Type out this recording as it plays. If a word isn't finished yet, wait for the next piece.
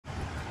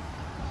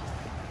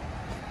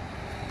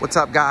What's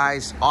up,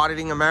 guys?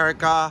 Auditing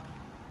America.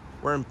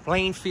 We're in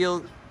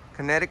Plainfield,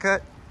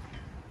 Connecticut.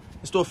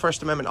 Let's do a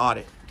First Amendment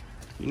audit.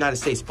 United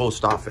States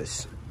Post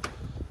Office.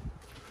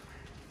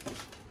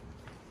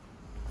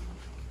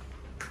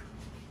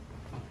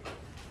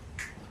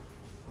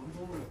 I'm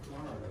going to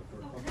Florida for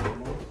a couple of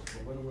months,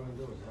 but what I'm going to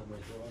do is have my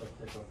daughter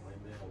pick up my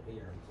mail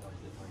here until I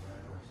get my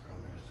address down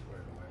there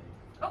squared away.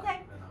 Okay.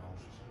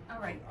 And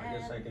All right. I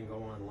guess I can go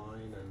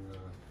online and...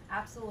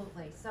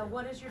 Absolutely. So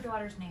what is your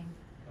daughter's name?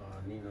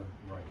 Nina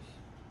Rice.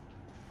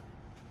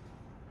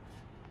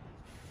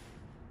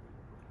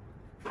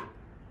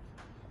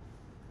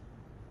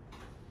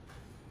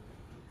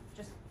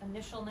 Just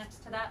initial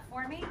next to that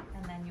for me,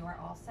 and then you are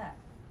all set.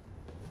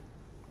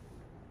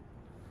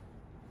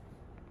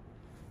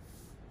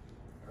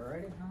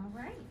 Alrighty. All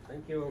right.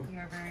 Thank you.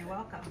 You're very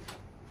welcome.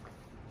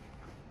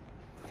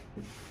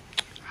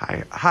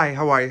 Hi,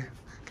 how are you?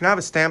 Can I have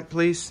a stamp,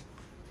 please?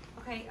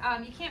 Okay,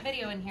 you can't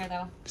video in here,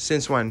 though.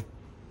 Since when?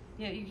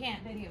 Yeah, you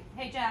can't video.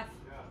 Hey, Jeff.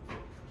 Yeah.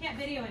 Can't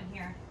video in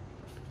here.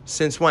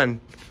 Since when?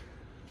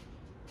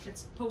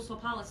 It's postal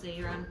policy.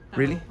 You're on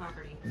federal Really?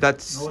 property.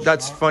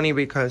 That's funny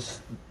because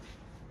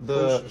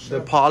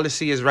the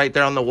policy is right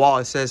there on the wall.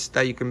 It says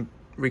that you can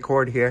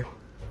record here.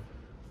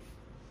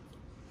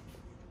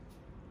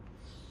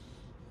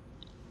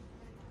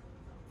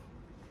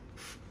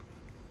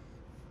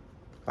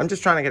 I'm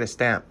just trying to get a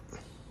stamp.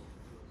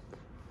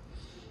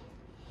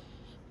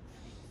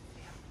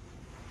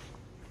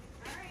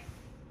 All right.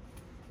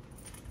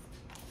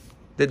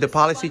 Did the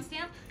policy? One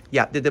stamp?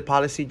 Yeah. Did the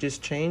policy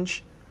just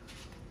change?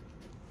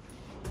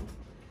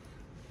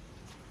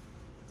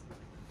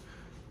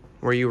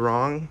 Were you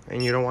wrong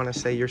and you don't want to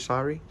say you're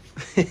sorry?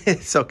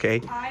 It's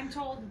okay. I'm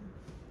told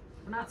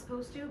we're not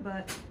supposed to,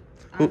 but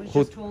Who- I was who-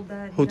 just told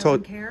that who he doesn't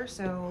told- care,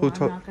 so who I'm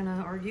told- not going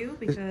to argue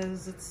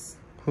because it's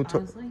Who,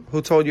 honestly...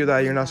 who told you that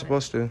you're not Got it.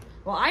 supposed to?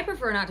 Well, I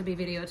prefer not to be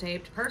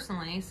videotaped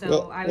personally,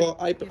 so I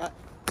would... There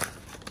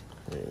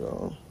you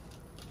go.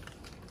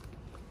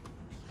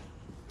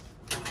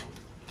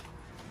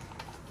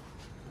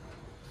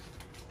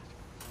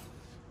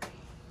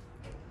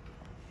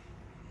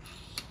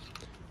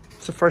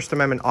 It's a First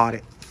Amendment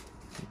audit.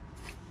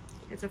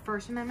 It's a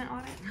First Amendment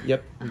audit?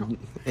 Yep.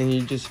 And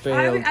you just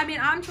failed. I mean,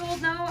 I'm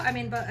told no. I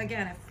mean, but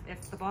again,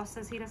 if the boss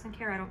says he doesn't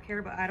care, I don't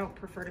care, but I don't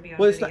prefer to be on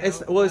Well, it's video.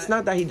 not. It's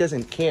not that he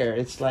doesn't care.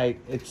 It's like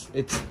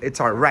it's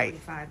our right.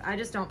 I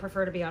just don't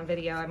prefer to be on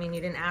video. I mean, you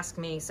didn't ask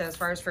me, so as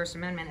far as First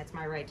Amendment, it's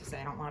my right to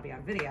say I don't want to be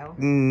on video.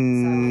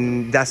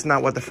 That's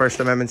not what the First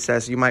Amendment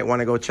says. You might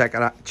want to go check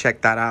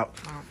that out.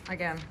 Well,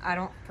 again, I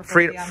don't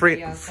prefer to be on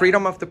video. So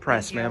freedom of the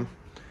press, thank you. ma'am.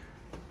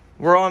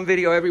 We're on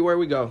video everywhere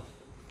we go.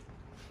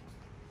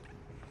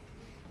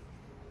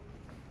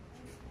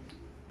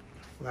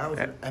 That was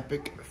an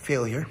epic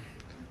failure.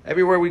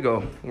 Everywhere we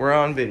go, we're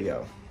on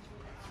video.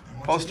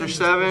 Poster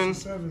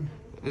 7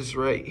 is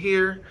right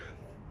here.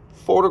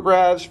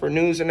 Photographs for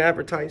news and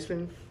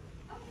advertising.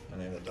 My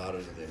name is the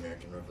Daughters of the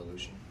American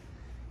Revolution.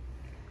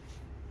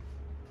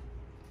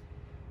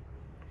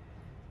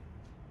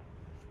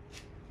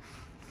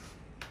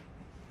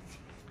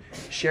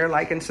 Share,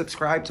 like, and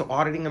subscribe to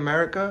Auditing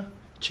America.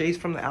 Chase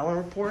from the Allen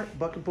Report,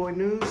 Bucket Boy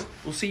News.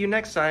 We'll see you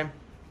next time.